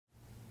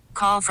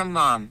Call from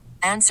mom.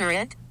 Answer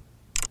it.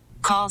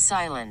 Call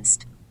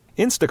silenced.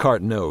 Instacart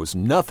knows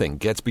nothing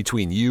gets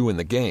between you and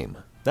the game.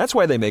 That's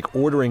why they make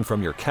ordering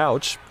from your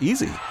couch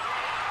easy.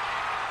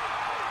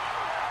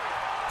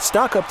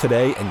 Stock up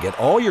today and get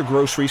all your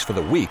groceries for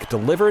the week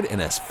delivered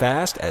in as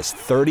fast as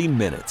 30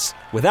 minutes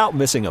without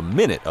missing a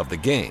minute of the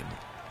game.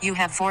 You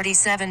have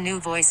 47 new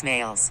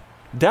voicemails.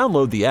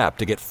 Download the app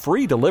to get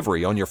free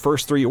delivery on your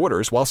first 3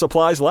 orders while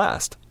supplies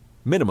last.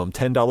 Minimum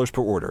 $10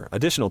 per order.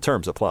 Additional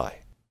terms apply.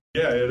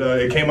 Yeah,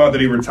 it came out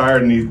that he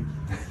retired, and he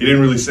didn't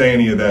really say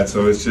any of that.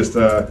 So it's just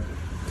the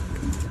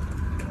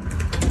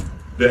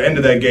end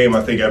of that game.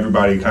 I think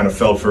everybody kind of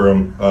felt for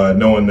him,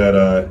 knowing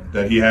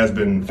that he has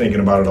been thinking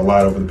about it a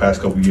lot over the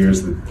past couple of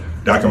years. The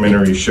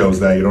documentary shows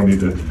that you don't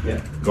need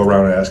to go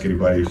around and ask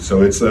anybody.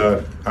 So it's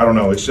I don't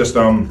know. It's just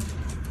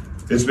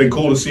it's been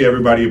cool to see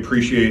everybody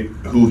appreciate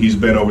who he's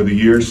been over the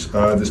years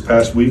this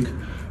past week.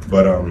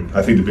 But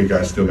I think the big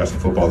guy still got some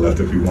football left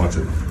if he wants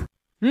it.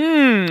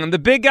 The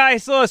big guy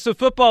still has some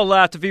football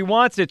left if he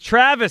wants it.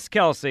 Travis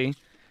Kelce,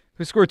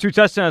 who scored 2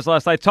 touchdowns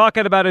last night,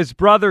 talking about his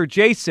brother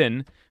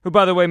Jason, who,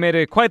 by the way,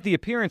 made quite the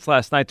appearance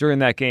last night during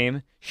that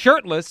game,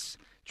 shirtless,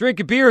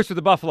 drinking beers with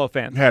the Buffalo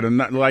fans. Had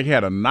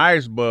a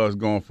nice buzz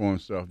going for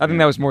himself. I think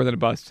that was more than a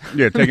buzz.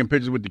 Yeah, taking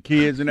pictures with the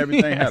kids and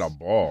everything. Yes. Had a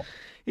ball.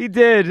 He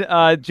did,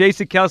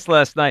 Jason Kelce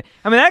last night.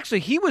 I mean, actually,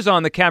 he was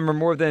on the camera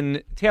more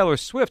than Taylor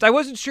Swift. I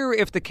wasn't sure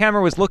if the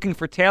camera was looking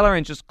for Taylor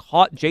and just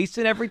caught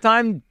Jason every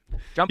time.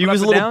 He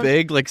was a little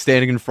big, like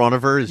standing in front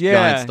of her. His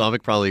giant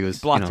stomach probably was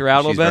blocked her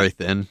out a little bit. She's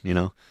very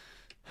thin,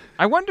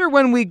 I wonder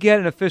when we get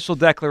an official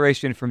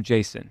declaration from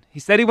Jason. He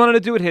said he wanted to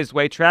do it his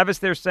way. Travis,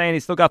 they're saying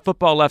he's still got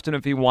football left in him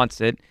if he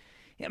wants it.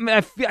 I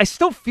mean, I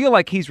still feel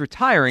like he's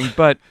retiring,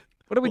 but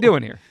what are we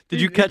doing here? Did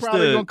you catch He's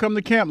probably gonna come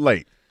to camp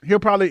late. He'll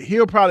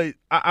probably.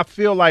 I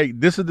feel like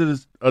this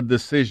is a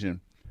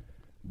decision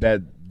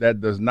that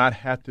does not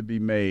have to be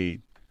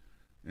made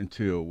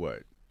until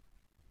what?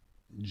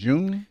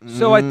 June?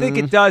 So I think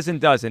it does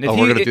and doesn't. We're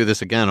going to do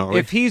this again, aren't we?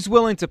 If he's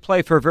willing to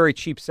play for a very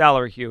cheap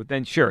salary, Hugh,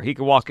 then sure, he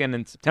could walk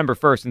in September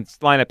 1st and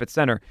line up at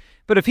center.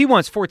 But if he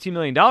wants $14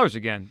 million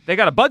again, they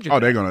got a budget. Oh,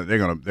 they're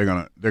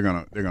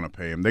gonna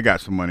pay him. They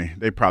got some money.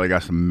 They probably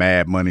got some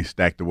mad money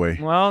stacked away.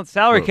 Well,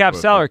 salary cap.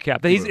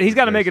 He's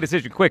got to make a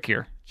decision quick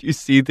here. Did you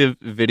see the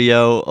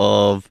video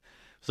of?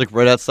 It's like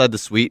right outside the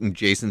suite, and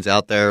Jason's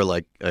out there.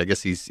 Like I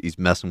guess he's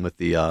messing with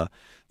the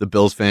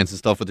Bills fans and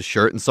stuff with the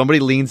shirt, and somebody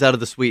leans out of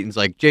the suite and's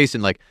like,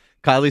 Jason, like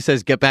Kylie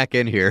says, get back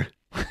in here.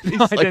 I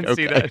didn't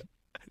see that.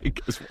 He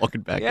goes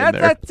walking back in there.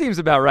 That seems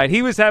about right.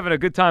 He was having a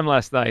good time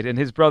last night, and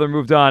his brother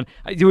moved on.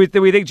 Do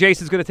we think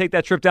Jason's going to take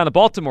that trip down to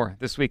Baltimore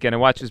this weekend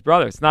and watch his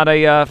brother? It's not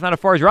a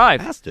far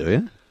drive. Has to,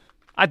 yeah.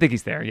 I think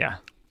he's there. Yeah,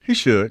 he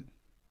should.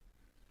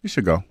 He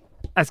should go.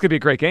 That's going to be a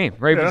great game.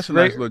 Yeah, that's a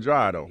nice little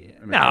drive, though. Yeah.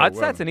 No,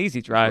 that's an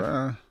easy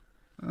drive.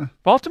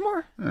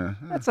 Baltimore?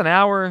 That's an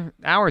hour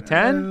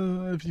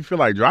 10? If you feel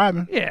like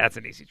driving. Yeah, that's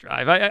an easy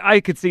drive. I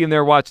could see him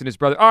there watching his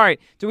brother. All right,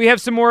 do we have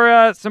some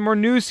more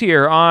news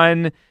here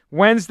on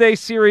Wednesday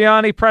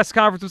Sirianni press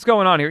conference? What's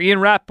going on here? Ian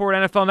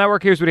Rappaport, NFL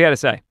Network, here's what he had to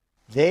say.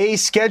 They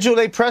scheduled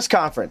a press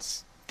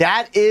conference.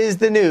 That is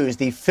the news.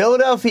 The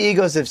Philadelphia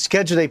Eagles have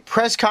scheduled a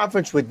press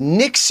conference with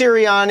Nick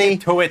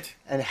Sirianni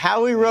and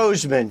Howie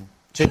Roseman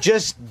to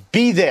just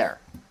be there.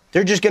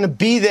 They're just going to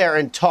be there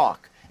and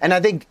talk. And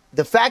I think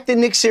the fact that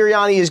Nick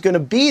Sirianni is going to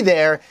be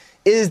there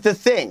is the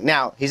thing.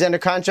 Now, he's under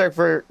contract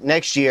for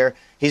next year.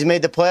 He's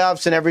made the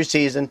playoffs in every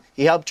season.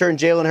 He helped turn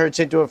Jalen Hurts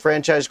into a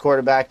franchise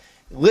quarterback.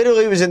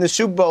 Literally was in the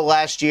Super Bowl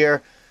last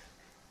year.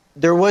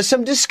 There was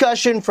some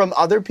discussion from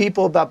other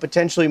people about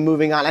potentially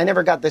moving on. I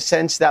never got the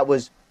sense that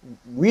was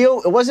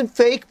real. It wasn't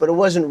fake, but it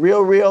wasn't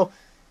real.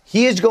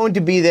 He is going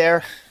to be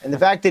there. And the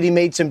fact that he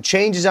made some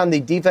changes on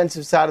the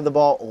defensive side of the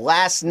ball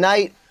last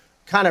night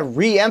kind of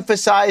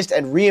re-emphasized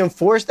and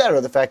reinforced that, or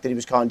the fact that he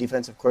was calling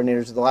defensive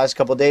coordinators in the last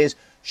couple of days.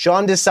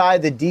 Sean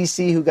Desai, the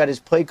DC who got his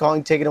play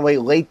calling taken away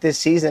late this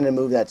season, a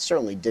move that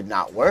certainly did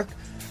not work.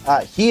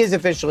 He is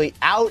officially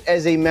out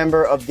as a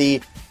member of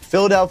the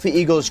Philadelphia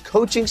Eagles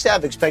coaching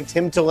staff. Expect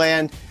him to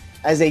land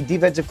as a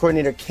defensive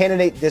coordinator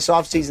candidate this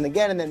offseason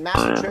again. And then Matt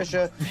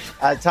Patricia,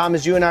 Tom,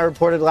 as you and I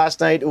reported last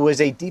night, who was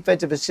a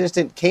defensive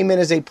assistant, came in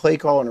as a play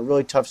caller in a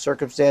really tough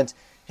circumstance.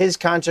 His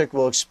contract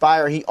will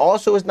expire. He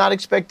also is not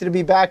expected to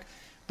be back.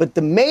 But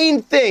the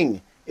main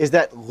thing is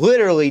that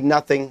literally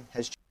nothing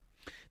has changed.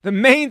 The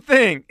main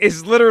thing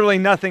is literally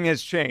nothing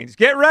has changed.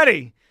 Get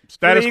ready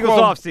for the Eagles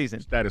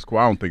offseason. Status quo.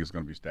 I don't think it's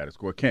going to be status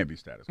quo. It can't be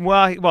status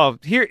quo. Well,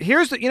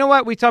 here's the, you know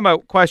what? We talk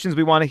about questions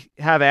we want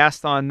to have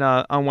asked on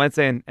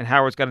Wednesday, and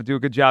Howard's got to do a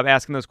good job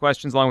asking those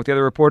questions along with the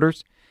other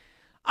reporters.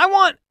 I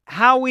want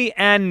Howie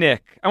and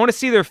Nick. I want to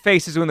see their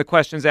faces when the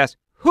question's asked.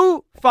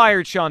 Who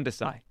fired Sean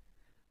Desai?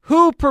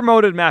 Who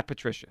promoted Matt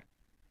Patricia?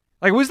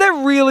 Like, was that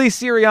really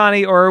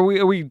Sirianni, or are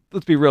we?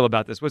 Let's be real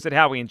about this. Was it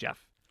Howie and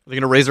Jeff? Are they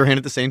going to raise their hand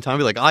at the same time?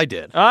 Be like, I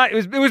did. It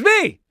was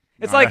me.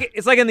 It's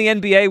like in the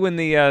NBA when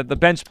the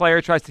bench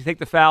player tries to take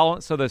the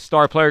foul, so the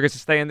star player gets to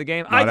stay in the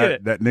game. I did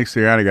it. That Nick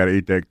Sirianni got to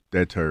eat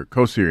that turd.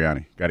 Coach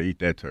Sirianni got to eat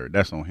that turd.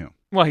 That's on him.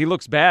 Well, he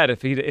looks bad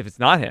if it's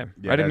not him,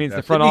 Yeah, right? It that- means the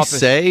that's- front Did he office.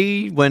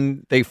 say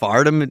when they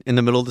fired him in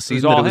the middle of the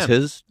season all that it was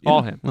him. his?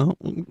 All him. Well,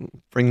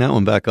 bring that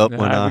one back up Nah,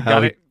 when we got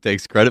Howie it.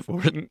 takes credit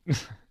for it.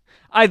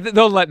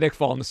 They'll let Nick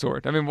fall on the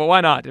sword. I mean, well,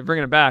 why not? They're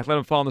bringing it back. Let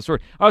him fall on the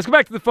sword. All right, let's go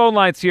back to the phone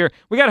lines here.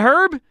 We got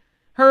Herb.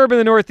 Herb in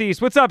the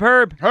Northeast. What's up,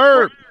 Herb?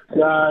 Herb,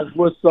 Guys,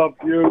 what's up,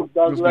 you?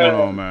 what's going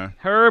on, man?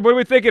 Herb, what are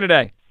we thinking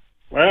today?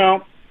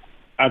 Well,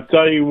 I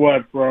tell you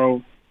what,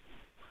 bro.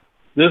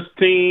 This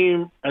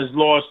team has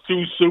lost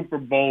 2 Super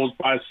Bowls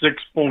by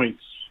 6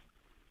 points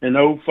in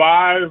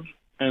 2005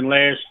 and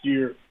last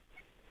year.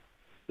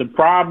 The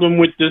problem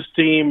with this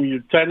team,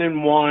 you're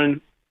 10-1.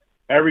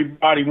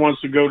 Everybody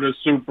wants to go to the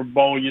Super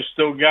Bowl. You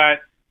still got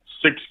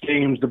 6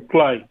 games to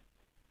play.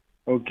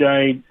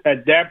 Okay?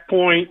 At that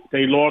point,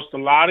 they lost a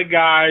lot of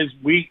guys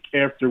week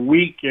after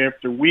week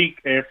after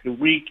week after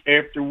week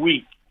after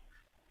week.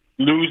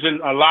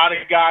 Losing a lot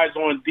of guys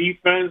on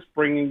defense,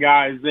 bringing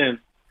guys in.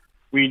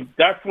 We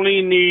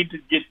definitely need to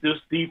get this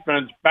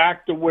defense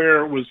back to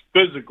where it was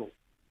physical,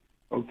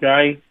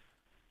 okay?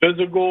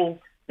 Physical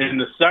in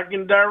the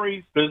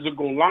secondary,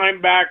 physical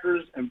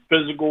linebackers, and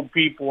physical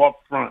people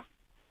up front.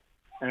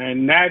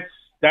 And that's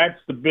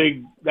the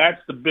big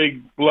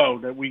blow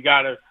that we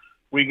got a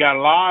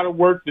lot of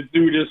work to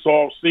do this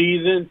all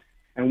season,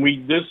 and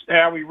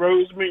Howie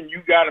Roseman,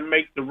 you got to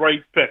make the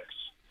right picks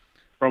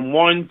from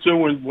 1,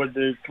 2, and with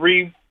the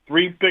three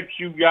picks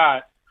you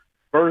got.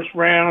 First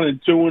round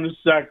and 2 in the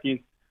second,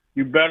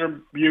 you better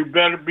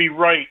be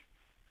right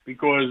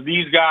because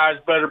these guys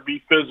better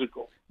be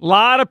physical. A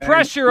lot of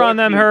pressure on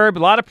them, Herb. A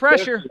lot of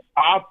pressure.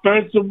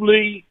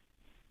 Offensively,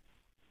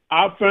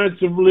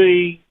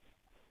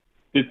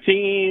 the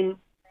team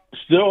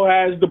still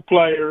has the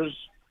players.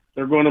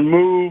 They're going to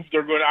move.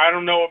 I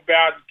don't know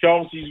about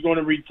Kelce's going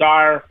to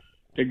retire.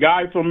 The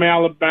guy from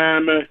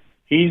Alabama,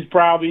 he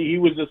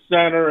was a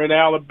center at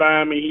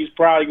Alabama. He's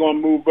probably going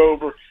to move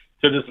over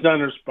to the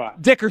center spot.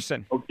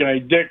 Dickerson. Okay,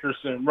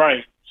 Dickerson,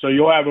 right. So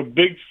you'll have a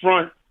big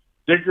front.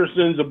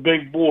 Dickerson's a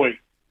big boy.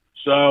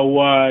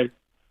 So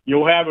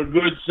you'll have a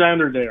good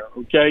center there,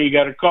 okay? You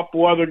got a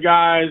couple other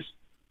guys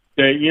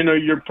that,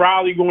 you're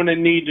probably going to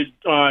need to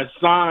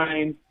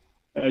sign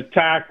a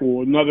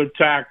tackle, another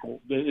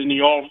tackle. In the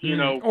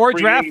Or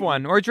draft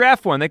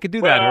one. They could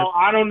do that. Well,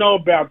 I don't know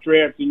about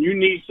drafting. You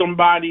need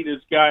somebody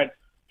that's got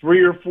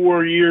 3 or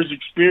 4 years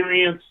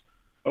experience,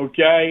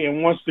 okay,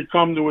 and wants to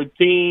come to a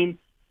team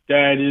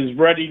that is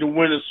ready to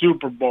win a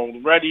Super Bowl,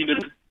 ready to,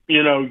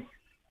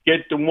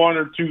 get the 1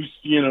 or 2,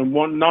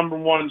 number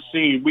 1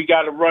 seed. We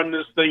got to run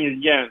this thing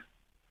again,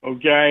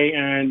 okay?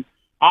 And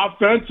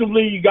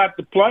offensively, you got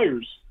the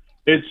players.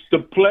 It's the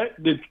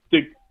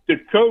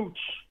coach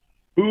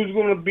who's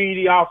going to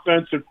be the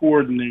offensive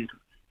coordinator.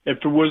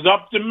 If it was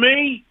up to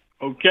me,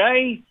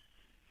 okay,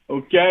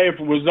 if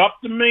it was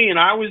up to me and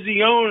I was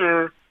the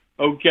owner,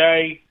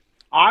 okay,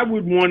 I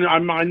would want to.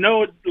 I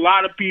know a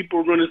lot of people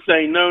are going to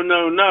say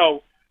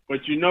no,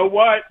 but you know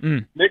what?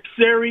 Nick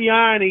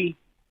Sirianni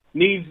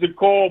needs to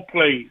call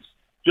plays,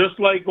 just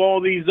like all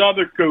these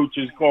other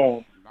coaches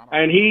call,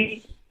 and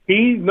he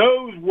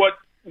knows what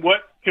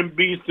can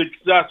be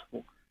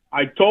successful.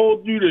 I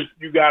told you this: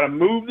 you got to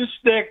move the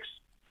sticks,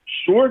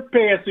 short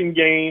passing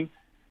game,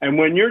 and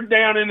when you're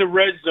down in the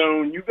red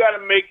zone, you got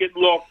to make it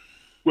look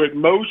with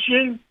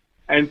motion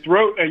and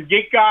throw and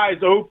get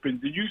guys open.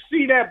 Did you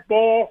see that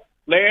ball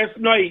last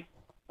night?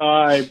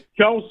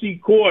 Kelce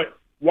caught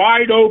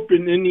wide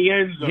open in the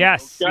end zone.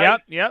 Yes. Okay?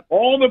 Yep.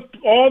 All the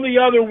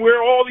other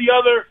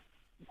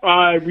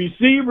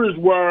receivers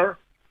were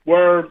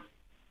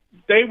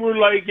they were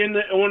like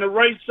on the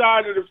right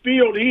side of the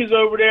field. He's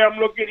over there. I'm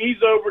looking.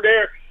 He's over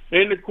there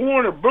in the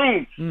corner.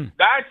 Boom.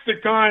 That's the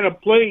kind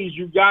of plays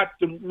you got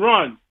to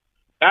run.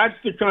 That's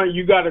the kind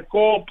you got to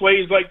call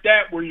plays like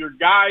that where your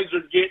guys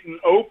are getting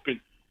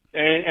open.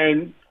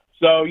 And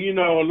so,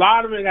 a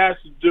lot of it has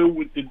to do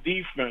with the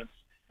defense.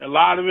 A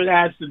lot of it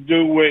has to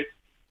do with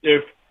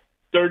if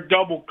they're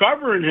double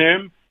covering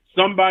him,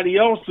 somebody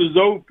else is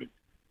open.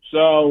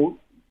 So,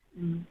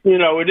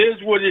 it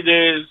is what it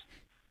is.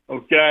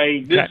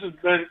 Okay. This has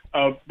been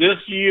this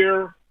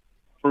year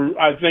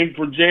I think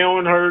for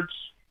Jalen Hurts.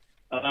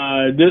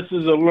 This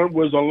was a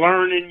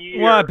learning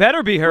year. Well, it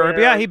better be Herb.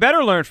 Yeah, he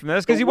better learn from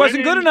this because he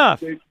wasn't good enough.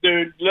 Dude,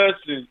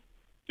 listen,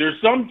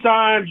 there's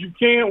sometimes you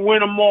can't win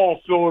them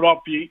all,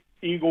 Philadelphia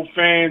Eagle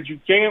fans. You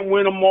can't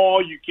win them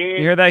all. You can't.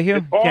 You hear that, Hugh?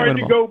 It's hard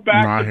to go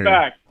back to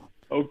back.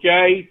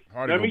 Okay?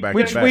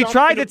 We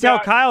tried to tell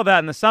Kyle that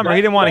in the summer.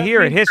 He didn't want to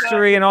hear it.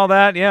 History and all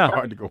that. Yeah.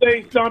 Hard to go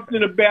say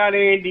something about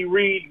Andy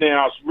Reid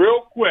now,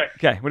 real quick.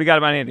 Okay, what do you got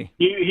about Andy?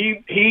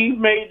 He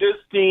made this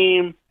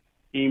team.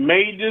 He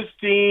made this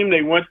team.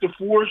 They went to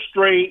 4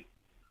 straight.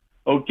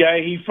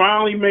 Okay? He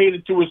finally made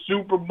it to a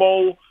Super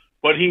Bowl,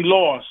 but he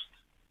lost.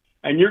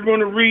 And you're going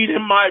to read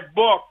in my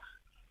book,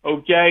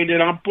 okay,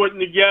 that I'm putting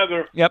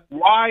together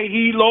why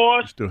he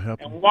lost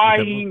and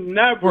why he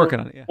never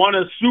won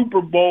a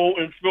Super Bowl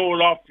in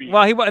Philadelphia.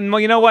 Well,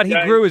 you know what? He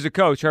grew as a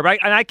coach, Herb.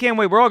 And I can't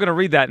wait. We're all going to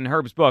read that in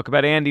Herb's book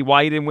about Andy,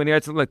 why he didn't win.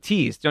 It's a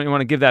tease. Don't you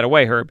want to give that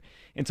away, Herb?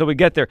 until we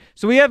get there.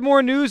 So we have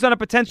more news on a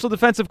potential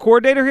defensive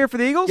coordinator here for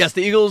the Eagles? Yes,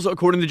 the Eagles,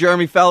 according to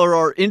Jeremy Fowler,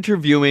 are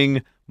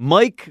interviewing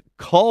Mike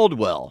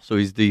Caldwell. So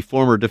he's the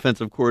former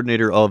defensive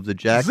coordinator of the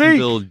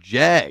Jacksonville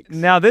Jags.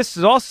 Now, this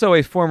is also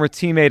a former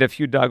teammate of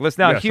Hugh Douglas.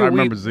 Now, Yes, Hugh, I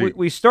remember Zeke.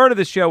 we started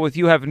the show with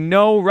you have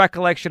no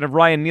recollection of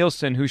Ryan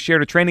Nielsen, who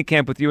shared a training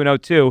camp with you in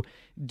 '02.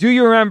 Do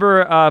you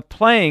remember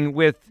playing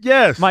with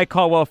Mike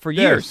Caldwell for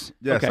years?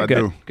 Yes, okay, I good,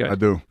 do. Good. I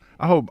do.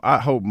 I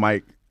hope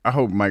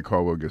Mike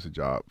Caldwell gets a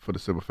job for the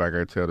simple fact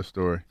I tell the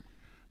story.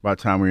 By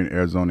the time we were in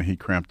Arizona, he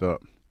cramped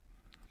up,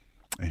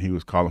 and he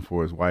was calling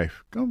for his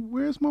wife.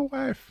 Where's my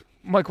wife?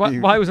 Mike, while he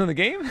was in the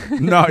game?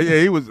 No,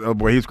 yeah, he was. Oh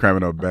boy, he was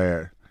cramping up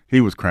bad.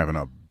 He was cramping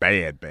up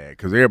bad,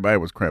 because everybody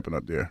was cramping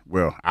up there.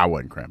 Well, I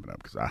wasn't cramping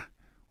up because I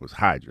was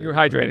hydrated. You were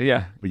hydrated,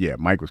 yeah. But yeah,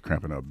 Mike was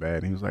cramping up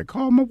bad. He was like,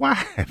 "Call my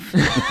wife."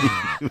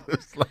 He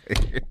was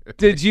like,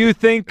 Did you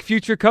think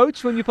future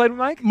coach when you played with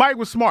Mike? Mike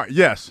was smart.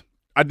 Yes,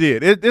 I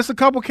did. It's a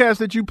couple cats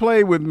that you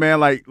played with, man.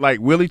 Like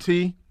Willie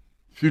T,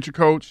 future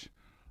coach.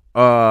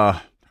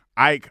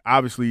 Ike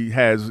obviously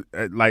has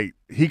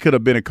he could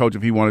have been a coach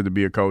if he wanted to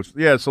be a coach.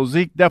 Yeah, so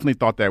Zeke definitely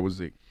thought that was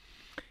Zeke.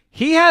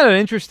 He had an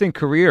interesting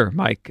career,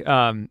 Mike.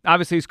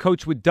 Obviously, he's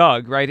coached with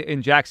Doug, right,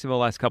 in Jacksonville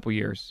the last couple of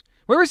years.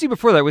 Where was he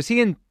before that? Was he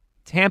in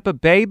Tampa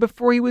Bay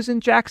before he was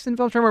in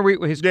Jacksonville? I'm trying to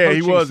remember his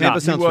coaching. He was. Tampa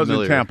He sounds was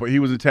familiar. in Tampa. He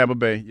was in Tampa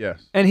Bay.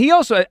 Yes. And he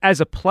also,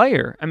 as a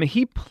player, I mean,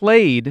 he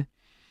played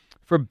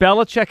for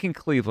Belichick in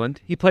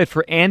Cleveland. He played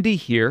for Andy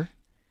here.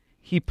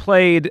 He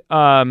played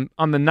on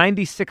the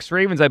 '96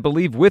 Ravens, I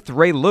believe, with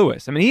Ray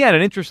Lewis. I mean, he had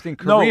an interesting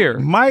career.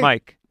 No,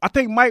 Mike. I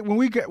think Mike, when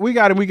we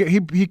got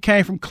him, he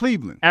came from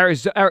Cleveland.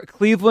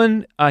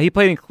 Cleveland. He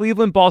played in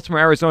Cleveland, Baltimore,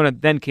 Arizona,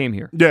 then came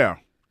here. Yeah,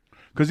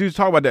 because he was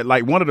talking about that.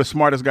 Like one of the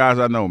smartest guys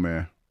I know,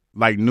 man.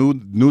 Like knew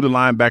the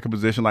linebacker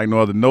position like no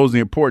other. Knows the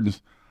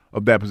importance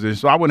of that position.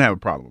 So I wouldn't have a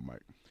problem with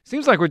Mike.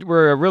 Seems like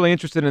we're really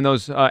interested in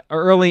those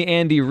early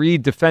Andy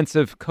Reid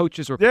defensive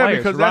coaches or players.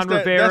 Because Ron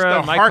Rivera, that's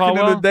the Mike harkening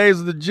Caldwell. of the days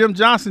of the Jim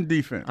Johnson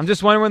defense. I'm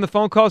just wondering when the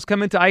phone calls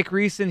come into Ike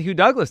Reese and Hugh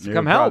Douglas to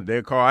come help.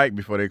 They'll call Ike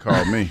before they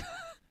call me.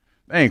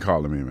 They ain't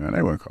calling me, man.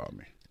 They wouldn't call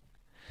me.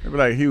 They'd be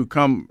like, Hugh,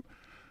 come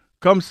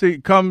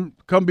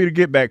be the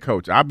get back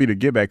coach. I'll be the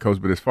get back coach,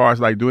 but as far as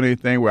like doing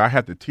anything where I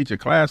have to teach a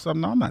class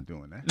something, no, I'm not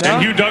doing that. No?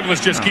 And Hugh Douglas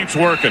just keeps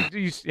working.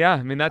 Yeah,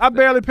 I mean that's. I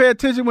barely pay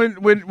attention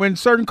when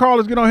certain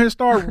callers get on here and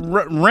start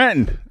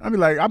ranting. I'll be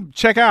like, I'm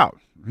check out.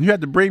 You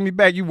had to bring me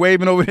back. You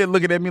waving over here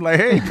looking at me like,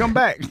 hey, come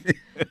back.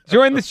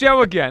 Join the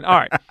show again. All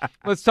right,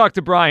 let's talk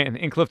to Brian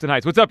in Clifton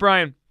Heights. What's up,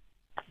 Brian?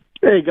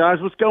 Hey, guys,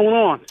 what's going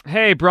on?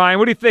 Hey, Brian,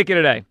 what are you thinking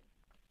today?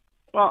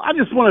 Well, I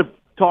just want to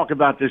talk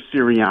about this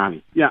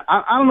Sirianni. Yeah,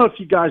 I don't know if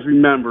you guys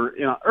remember,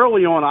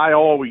 early on, I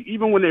always,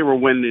 even when they were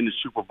winning in the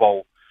Super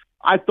Bowl,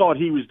 I thought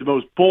he was the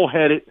most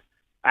bullheaded,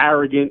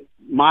 arrogant,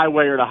 my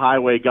way or the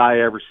highway guy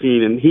I ever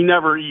seen, and he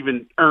never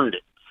even earned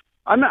it.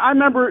 I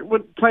remember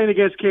when playing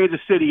against Kansas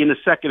City in the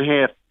second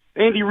half,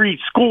 Andy Reid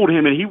schooled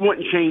him, and he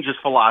wouldn't change his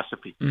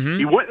philosophy. Mm-hmm.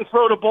 He wouldn't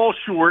throw the ball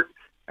short,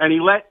 and he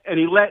let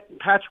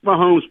Patrick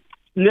Mahomes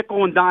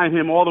nickel and dime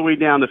him all the way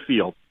down the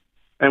field.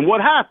 And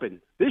what happened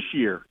this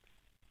year?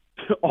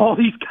 All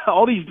these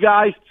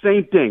guys,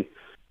 same thing,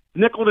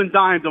 nickel and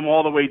dimed them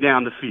all the way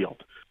down the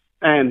field.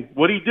 And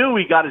what he do?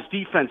 He got his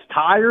defense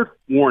tired,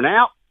 worn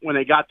out. When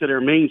they got to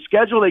their main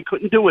schedule, they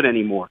couldn't do it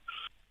anymore.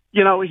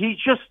 He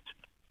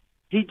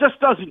just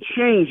doesn't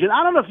change. And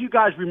I don't know if you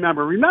guys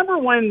remember. Remember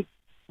when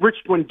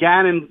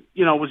Gannon,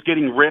 was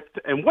getting ripped?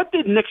 And what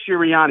did Nick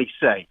Sirianni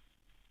say?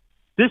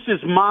 This is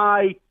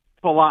my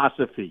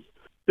philosophy.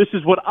 This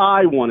is what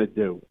I want to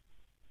do.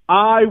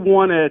 I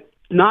want to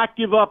not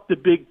give up the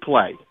big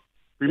play.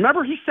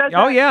 Remember he said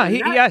that? Oh, yeah.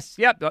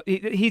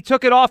 He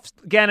took it off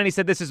again, and he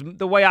said, this is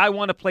the way I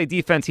want to play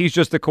defense. He's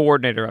just the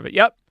coordinator of it.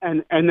 Yep.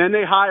 And then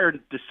they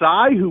hired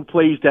Desai, who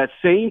plays that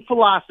same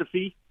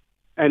philosophy,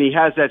 and he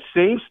has that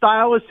same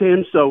style as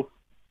him. So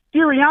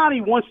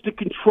Sirianni wants to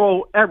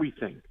control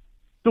everything.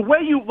 The way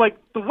you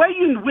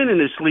win in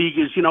this league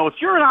is, if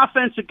you're an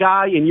offensive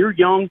guy and you're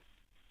young,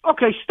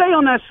 okay, stay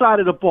on that side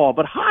of the ball,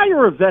 but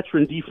hire a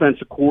veteran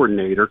defensive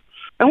coordinator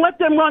and let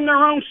them run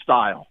their own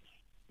style.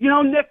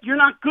 Nick, you're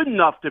not good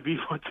enough to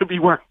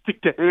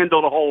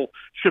handle the whole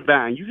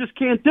shebang. You just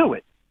can't do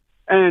it.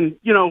 And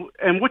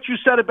what you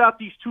said about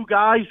these two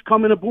guys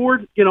coming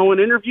aboard, in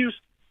interviews,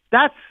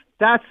 that's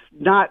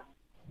not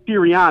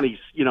Sirianni's,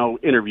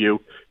 interview.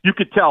 You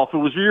could tell if it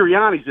was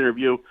Sirianni's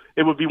interview,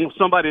 it would be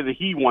somebody that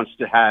he wants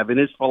to have in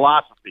his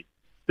philosophy.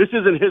 This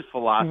isn't his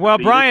philosophy. Well,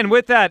 Brian,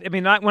 with that, I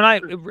mean,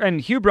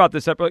 and Hugh brought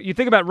this up, you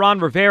think about Ron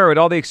Rivera and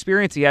all the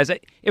experience he has.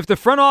 If the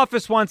front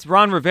office wants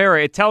Ron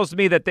Rivera, it tells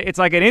me that it's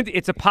like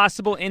it's a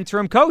possible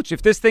interim coach.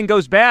 If this thing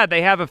goes bad,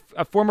 they have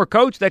a former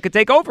coach that could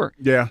take over.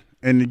 Yeah,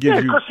 and it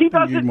gives you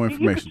more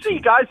information. You can see,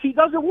 guys, he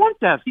doesn't want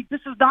that.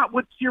 This is not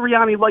what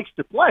Sirianni likes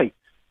to play.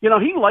 He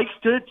likes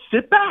to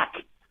sit back.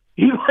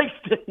 He likes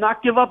to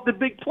not give up the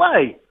big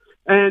play.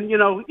 And,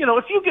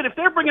 if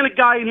they're bringing a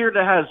guy in here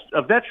that has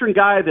a veteran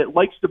guy that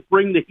likes to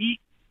bring the heat,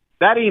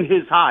 That ain't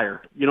his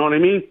hire. You know what I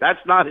mean? That's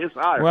not his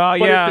hire. Well,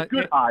 but yeah. It's a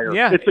good hire.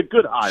 Yeah. It's a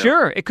good hire.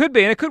 Sure, it could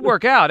be, and it could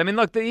work out. I mean,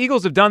 look, the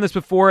Eagles have done this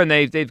before, and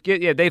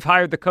they've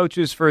hired the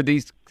coaches for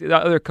these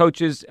other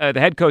coaches, the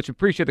head coach.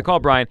 Appreciate the call,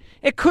 Brian.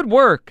 It could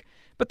work,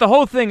 but the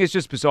whole thing is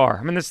just bizarre.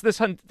 I mean,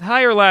 this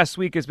hire last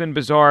week has been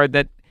bizarre.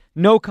 That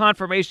no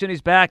confirmation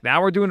he's back.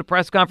 Now we're doing a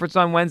press conference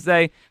on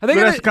Wednesday.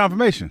 That's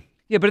confirmation.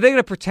 Yeah, but are they going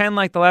to pretend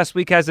like the last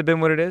week hasn't been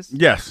what it is?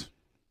 Yes.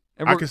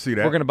 And I can see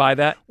that. We're going to buy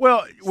that.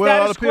 Well, it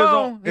all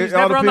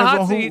depends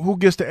on who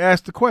gets to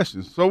ask the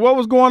questions. So what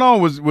was going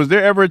on? Was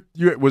there ever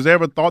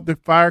thought to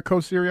fire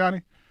Coach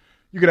Sirianni?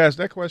 You could ask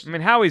that question. I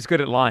mean, Howie's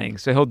good at lying,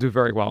 so he'll do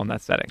very well in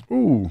that setting.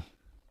 Ooh.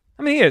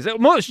 I mean, he is.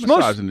 Most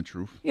the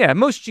truth. Yeah,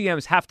 most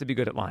GMs have to be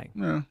good at lying.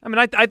 Yeah. I mean,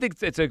 I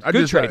think it's a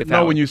good trade.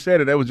 No, when you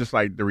said it, that was just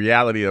like the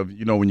reality of,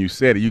 when you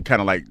said it, you kind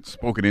of like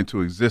spoke it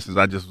into existence.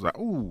 I just was like,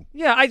 ooh.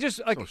 Yeah,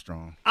 so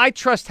strong. I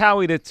trust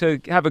Howie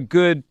to have a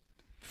good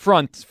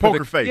front.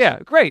 Poker face. Yeah,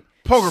 great.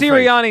 Poker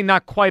Sirianni, face.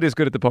 not quite as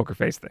good at the poker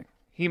face thing.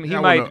 He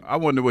might. I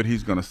wonder what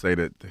he's going to say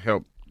to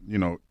help,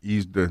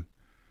 ease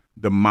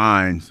the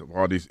minds of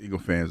all these Eagle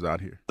fans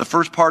out here. The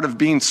first part of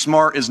being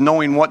smart is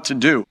knowing what to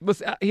do.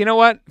 You know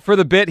what? For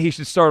the bit, he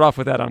should start off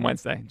with that on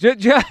Wednesday.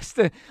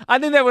 I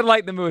think that would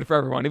lighten the mood for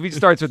everyone if he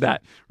starts with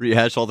that.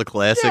 Rehash all the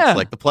classics. Yeah.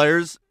 Like the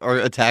players are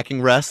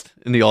attacking rest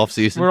in the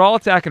offseason. We're all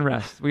attacking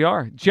rest. We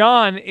are.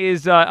 John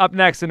is up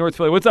next in North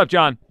Philly. What's up,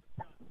 John?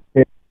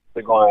 Hey,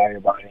 what's going on,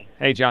 everybody?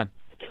 Hey, John.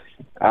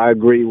 I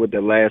agree with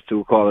the last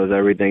two callers,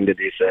 everything that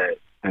they said.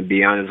 And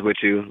be honest with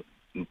you,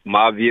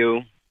 my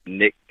view,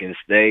 Nick can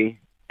stay.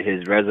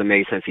 His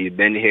resume since he's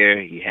been here,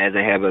 he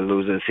hasn't had a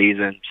losing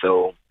season.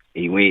 So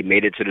he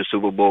made it to the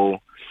Super Bowl.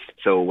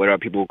 So what are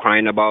people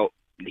crying about?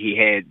 He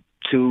had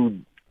two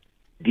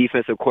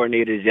defensive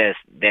coordinators, yes,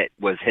 that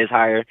was his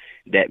hire,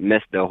 that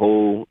messed the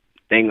whole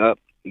thing up.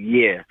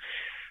 Yeah.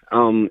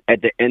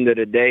 At the end of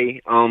the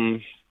day,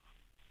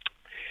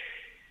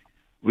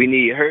 we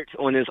need Hurts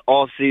on this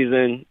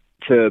offseason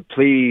to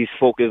please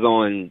focus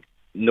on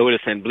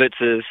noticing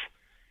blitzes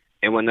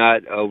and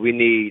whatnot. We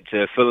need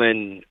to fill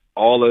in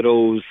all of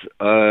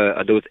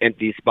those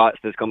empty spots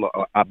that's come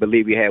up. I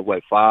believe we had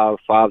five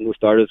new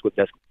starters with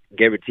that's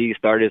guaranteed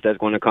starters that's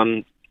going to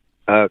come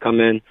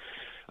in,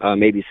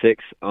 maybe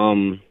six.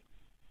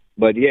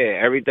 But yeah,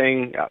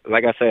 everything,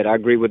 like I said, I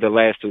agree with the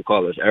last two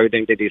callers.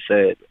 Everything that they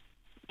said,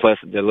 plus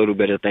the little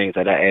bit of things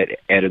that I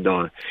added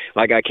on.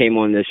 Like I came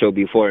on this show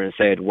before and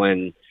said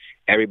when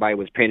everybody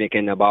was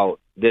panicking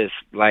about this,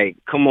 like,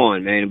 come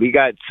on, man, we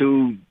got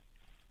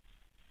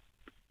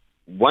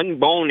one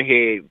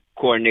bonehead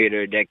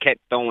coordinator that kept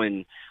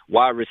throwing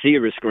wide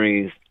receiver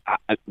screens,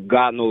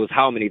 God knows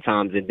how many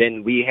times, and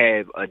then we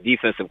have a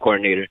defensive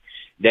coordinator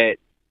that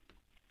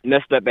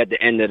messed up at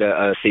the end of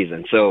the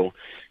season. So,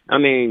 I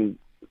mean,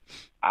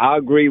 I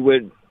agree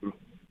with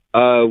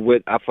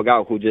I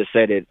forgot who just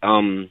said it.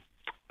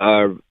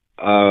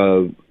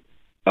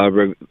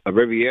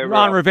 Riviera.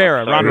 Ron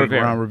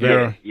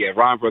Rivera. Yeah,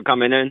 Ron for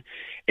coming in.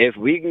 If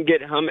we can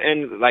get him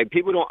in, like,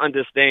 people don't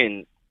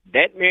understand,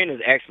 that man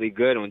is actually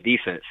good on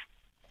defense.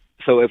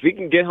 So if we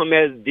can get him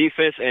as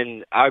defense,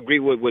 and I agree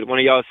with what one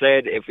of y'all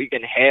said, if we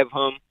can have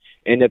him,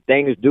 and if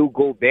things do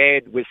go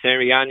bad with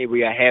Sirianni,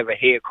 we have a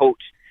head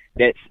coach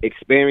that's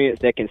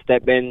experienced that can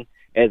step in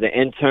as an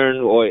intern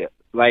or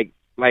like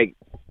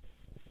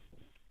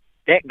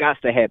that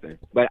got to happen.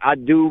 But I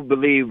do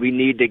believe we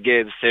need to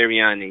give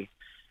Sirianni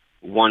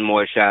one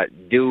more shot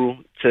due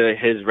to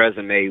his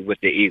resume with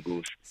the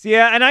Eagles.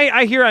 Yeah, and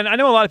I hear, and I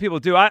know a lot of people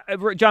do.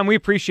 John, we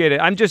appreciate it.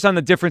 I'm just on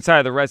the different side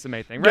of the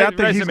resume thing. Yeah, I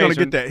think he's going to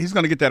get that. He's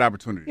going to get that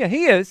opportunity. Yeah,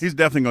 he is. He's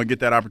definitely going to get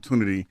that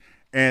opportunity.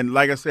 And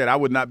like I said, I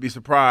would not be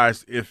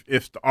surprised if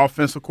the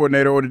offensive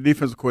coordinator or the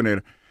defensive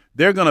coordinator,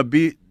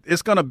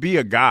 it's going to be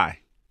a guy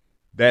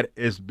that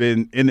has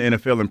been in the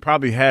NFL and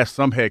probably has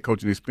some head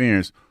coaching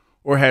experience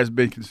or has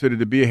been considered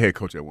to be a head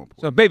coach at one point.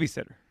 So a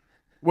babysitter.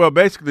 Well,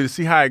 basically to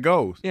see how it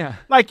goes. Yeah.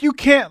 Like you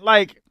can't,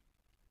 like,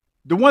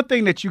 the one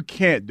thing that you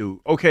can't do,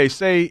 okay,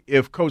 say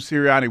if Coach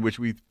Sirianni, which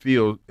we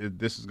feel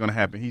this is going to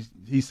happen,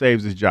 he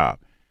saves his job.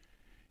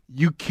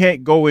 You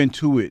can't go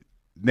into it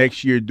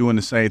next year doing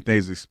the same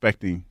things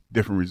expecting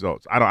different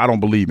results. I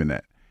don't believe in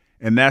that.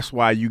 And that's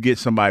why you get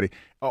somebody,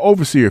 an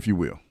overseer, if you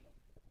will,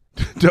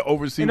 to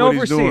oversee what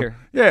he's doing.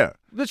 Yeah.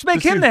 Let's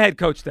make him the head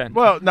coach then.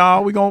 Well,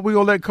 no, we're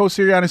gonna let Coach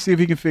Sirianni see if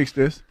he can fix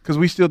this because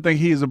we still think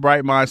he is a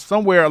bright mind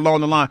somewhere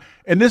along the line.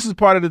 And this is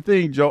part of the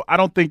thing, Joe. I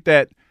don't think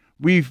that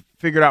we've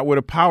figured out what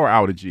a power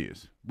outage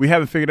is. We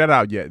haven't figured that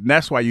out yet, and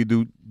that's why you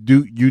do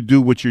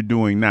what you're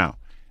doing now,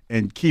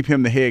 and keep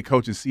him the head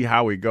coach and see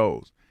how it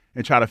goes,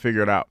 and try to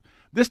figure it out.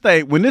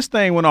 When this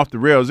thing went off the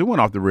rails, it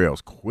went off the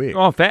rails quick.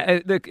 Oh,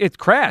 it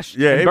crashed.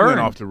 Yeah, it burned. went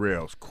off the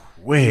rails quick.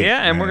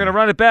 Yeah, and we're going to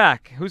run it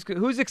back.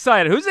 Who's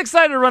excited? Who's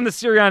excited to run the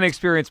Sirianni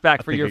experience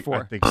back for year 4?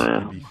 I think it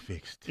can be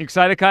fixed. You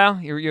excited, Kyle?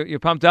 You're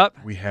pumped up?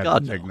 We have the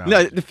technology. No,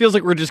 it feels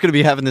like we're just going to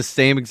be having the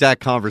same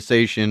exact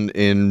conversation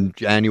in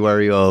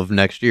January of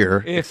next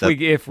year.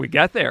 If we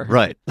get there.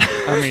 Right.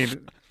 I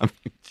mean,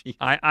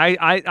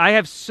 I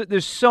have.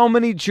 There's so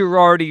many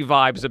Girardi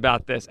vibes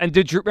about this. And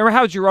remember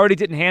how Girardi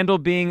didn't handle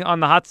being on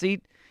the hot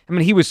seat? I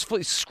mean, he was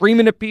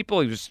screaming at people.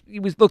 He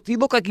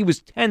looked like he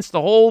was tense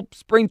the whole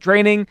spring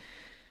training.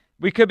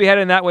 We could be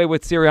heading that way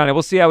with Sirianni.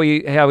 We'll see how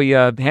he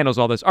handles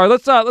all this. All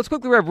right, let's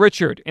quickly grab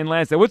Richard in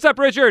Lansdale. What's up,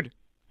 Richard?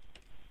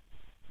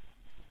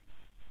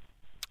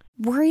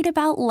 Worried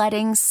about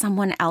letting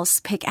someone else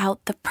pick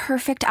out the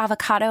perfect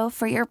avocado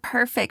for your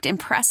perfect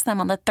impress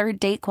them on the third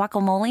date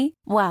guacamole?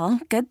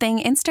 Well, good thing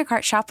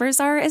Instacart shoppers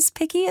are as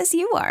picky as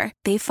you are.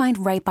 They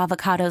find ripe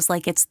avocados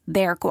like it's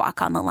their guac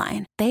on the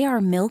line. They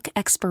are milk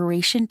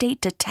expiration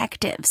date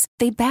detectives.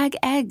 They bag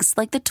eggs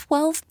like the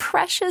 12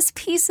 precious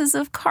pieces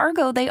of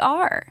cargo they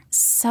are.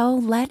 So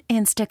let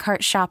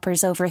Instacart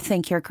shoppers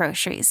overthink your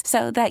groceries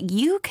so that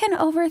you can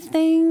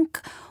overthink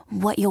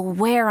what you'll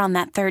wear on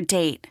that third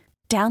date.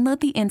 Download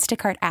the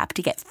Instacart app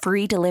to get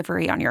free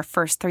delivery on your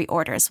first 3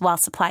 orders while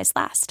supplies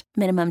last.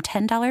 Minimum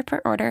 $10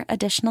 per order.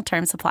 Additional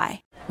terms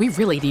apply. We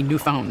really need new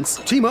phones.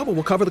 T-Mobile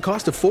will cover the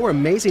cost of 4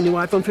 amazing new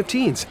iPhone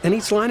 15s, and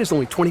each line is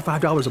only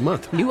 $25 a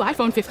month. New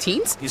iPhone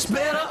 15s? It's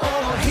better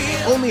over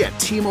here. Only at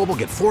T-Mobile,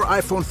 get 4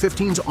 iPhone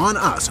 15s on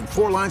us and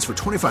 4 lines for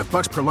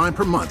 $25 per line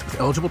per month with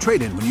eligible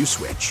trade-in when you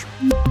switch.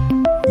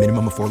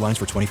 Minimum of 4 lines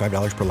for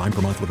 $25 per line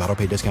per month with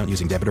autopay discount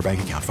using debit or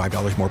bank account.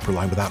 $5 more per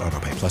line without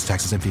autopay, plus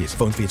taxes and fees.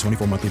 Phone fee at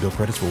 24 monthly bill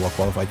credits for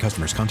well-qualified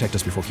customers. Contact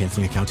us before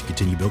canceling account to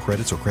continue bill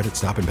credits or credit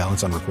stop and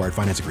balance on required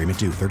finance agreement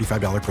due.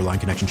 $35 per line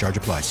connection charge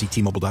applies. See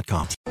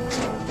T-Mobile.com.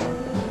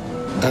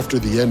 After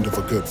the end of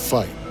a good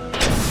fight,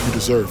 you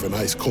deserve an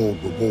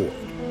ice-cold reward.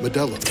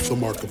 Modelo is the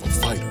mark of a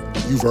fighter.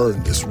 You've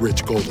earned this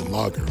rich golden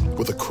lager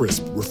with a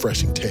crisp,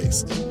 refreshing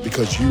taste.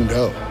 Because you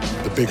know,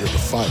 the bigger the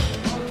fight,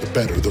 the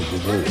better the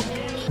reward.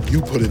 You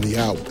put in the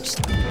hours,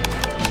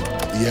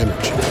 the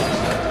energy,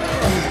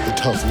 the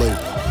tough labor.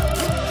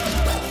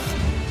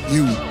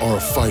 You are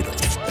a fighter,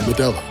 and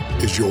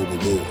Modelo is your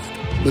reward.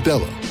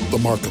 Modelo, the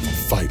mark of a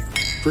fighter.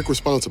 Drink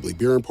responsibly.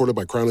 Beer imported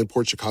by Crown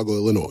Imports, Chicago,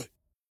 Illinois.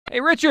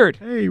 Hey, Richard.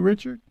 Hey,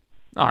 Richard.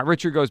 All right,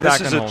 Richard goes back.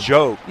 This is on a hold.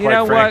 joke, you quite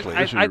know frankly.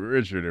 What?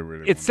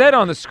 Richard, it said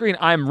on the screen,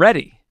 "I'm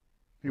ready."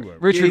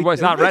 Richard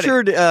was not ready.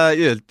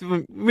 Richard,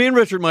 me and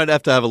Richard might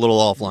have to have a little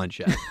offline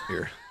chat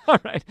here. All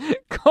right,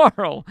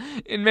 Carl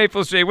in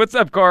Maple Shade. What's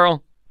up,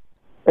 Carl?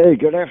 Hey,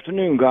 good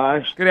afternoon,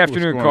 guys. Good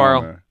afternoon,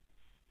 Carl.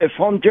 If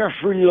I'm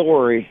Jeffrey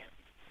Lurie,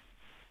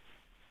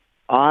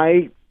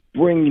 I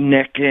bring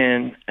Nick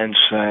in and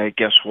say,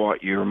 guess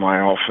what? You're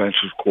my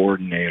offensive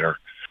coordinator.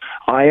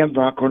 I am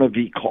not going to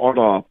be caught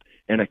up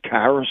in a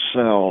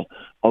carousel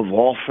of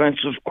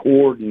offensive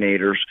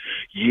coordinators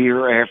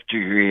year after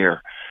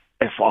year.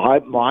 If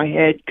my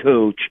head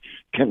coach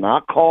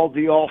cannot call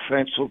the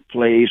offensive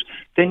plays,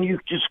 then you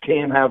just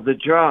can't have the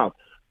job.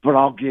 But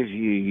I'll give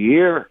you a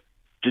year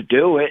to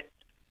do it.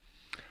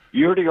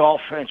 You're the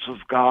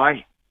offensive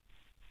guy.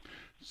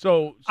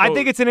 So I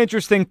think it's an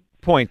interesting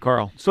point,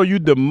 Carl. So you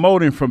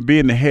demote him from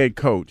being the head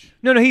coach?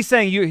 No, he's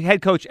saying you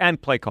head coach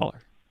and play caller.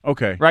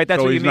 Okay. Right? That's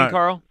so what you he's mean, not...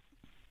 Carl?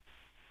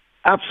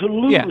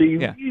 Absolutely.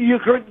 Yeah. You're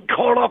getting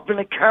caught up in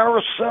a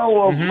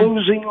carousel of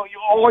losing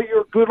all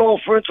your good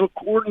offensive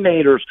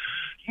coordinators.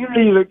 You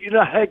need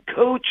a head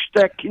coach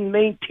that can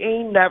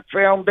maintain that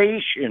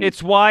foundation.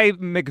 It's why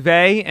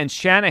McVay and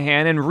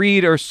Shanahan and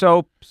Reed are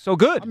so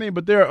good. I mean,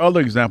 but there are other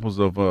examples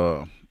of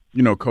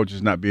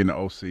coaches not being the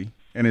OC,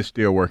 and it's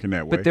still working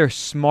that way. But they're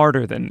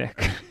smarter than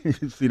Nick.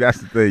 See, that's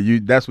the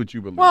thing. That's what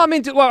you believe. Well, I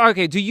mean,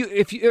 okay. Do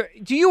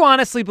you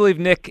honestly believe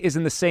Nick is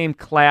in the same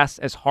class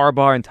as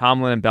Harbaugh and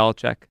Tomlin and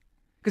Belichick?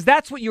 Because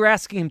that's what you're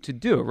asking him to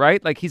do,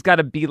 right? Like he's got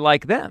to be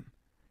like them.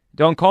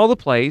 Don't call the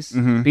plays,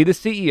 be the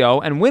CEO,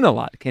 and win a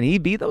lot. Can he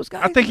be those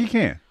guys? I think he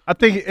can. I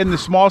think in the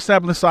small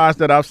sampling size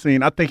that I've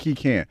seen, I think he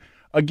can.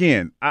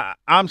 Again,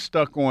 I'm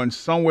stuck on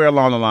somewhere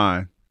along the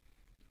line.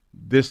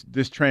 This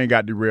train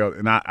got derailed,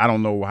 and I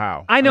don't know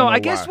how. I know. I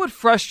guess what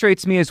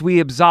frustrates me is we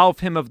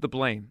absolve him of the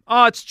blame.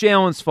 Oh, it's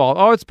Jalen's fault.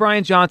 Oh, it's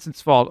Brian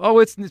Johnson's fault. Oh,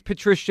 it's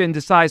Patricia and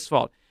Desai's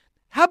fault.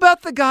 How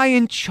about the guy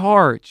in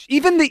charge?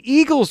 Even the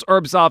Eagles are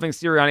absolving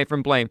Sirianni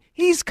from blame.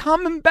 He's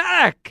coming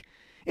back.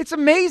 It's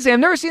amazing. I've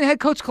never seen a head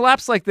coach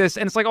collapse like this,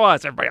 and it's like, oh,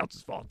 it's everybody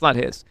else's fault. It's not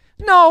his.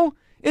 No,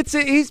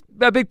 he's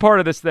a big part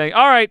of this thing.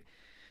 All right.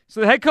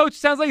 So the head coach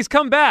sounds like he's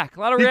come back. A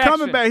lot of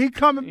reaction. He's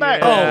coming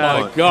back. Yeah.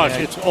 Oh, my gosh,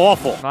 it's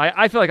awful.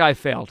 I feel like I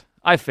failed.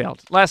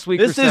 Last week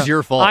This is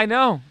your fault. I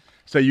know.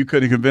 So you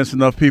couldn't convince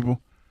enough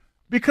people?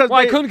 Because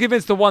I couldn't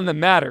convince the one that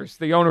matters,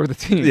 the owner of the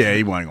team. Yeah,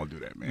 he wasn't going to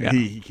do that, man. Yeah.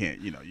 He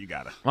can't, you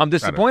got to. I'm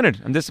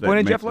disappointed. I'm disappointed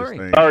in Jeff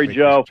Lurie. Sorry,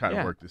 Joe. Try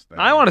to work this thing.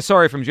 I want a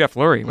sorry from Jeff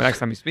Lurie next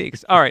time he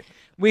speaks. All right.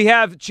 We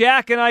have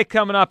Jack and Ike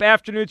coming up.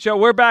 Afternoon show.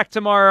 We're back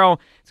tomorrow.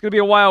 It's going to be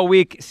a wild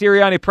week.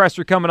 Sirianni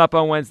presser coming up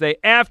on Wednesday.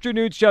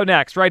 Afternoon show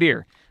next, right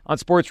here on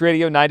Sports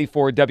Radio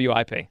 94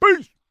 WIP.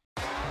 Peace.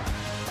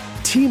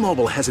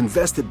 T-Mobile has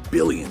invested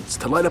billions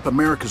to light up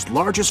America's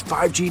largest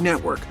 5G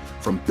network,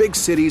 from big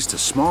cities to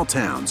small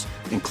towns,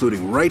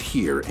 including right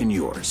here in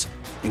yours.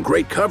 And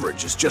great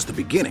coverage is just the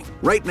beginning.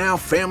 Right now,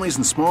 families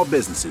and small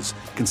businesses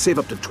can save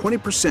up to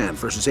 20%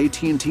 versus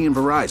AT&T and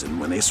Verizon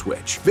when they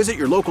switch. Visit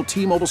your local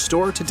T-Mobile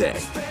store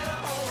today.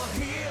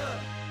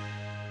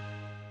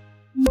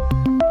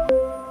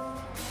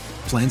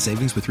 Plan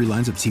savings with 3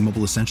 lines of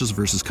T-Mobile Essentials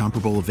versus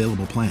comparable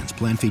available plans.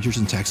 Plan features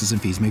and taxes and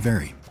fees may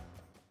vary.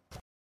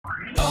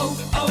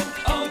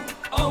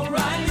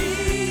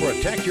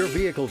 Protect your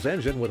vehicle's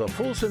engine with a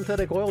full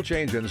synthetic oil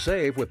change and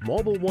save with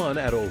Mobil 1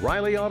 at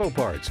O'Reilly Auto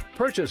Parts.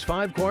 Purchase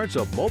 5 quarts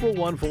of Mobil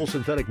 1 full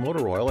synthetic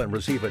motor oil and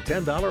receive a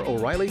 $10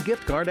 O'Reilly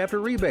gift card after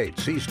rebate.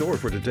 See store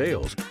for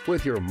details.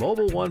 With your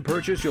Mobil 1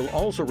 purchase, you'll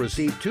also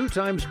receive 2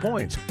 times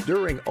points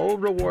during O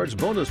Rewards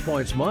Bonus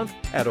Points Month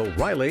at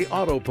O'Reilly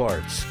Auto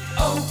Parts.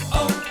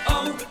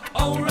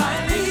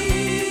 O'Reilly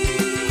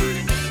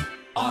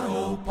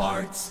Auto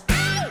Parts.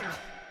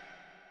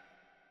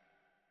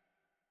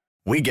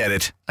 We get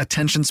it.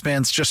 Attention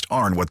spans just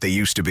aren't what they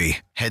used to be.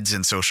 Heads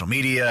in social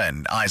media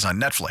and eyes on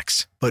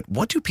Netflix. But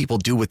what do people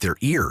do with their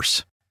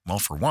ears? Well,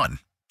 for one,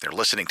 they're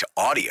listening to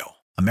audio.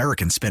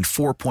 Americans spend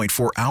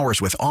 4.4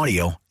 hours with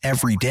audio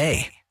every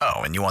day. Oh,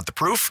 and you want the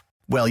proof?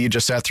 Well, you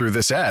just sat through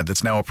this ad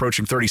that's now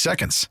approaching 30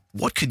 seconds.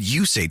 What could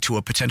you say to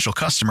a potential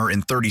customer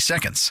in 30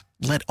 seconds?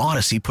 Let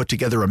Odyssey put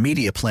together a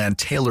media plan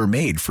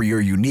tailor-made for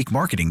your unique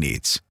marketing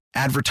needs.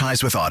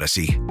 Advertise with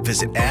Odyssey.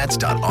 Visit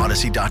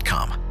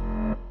ads.odyssey.com.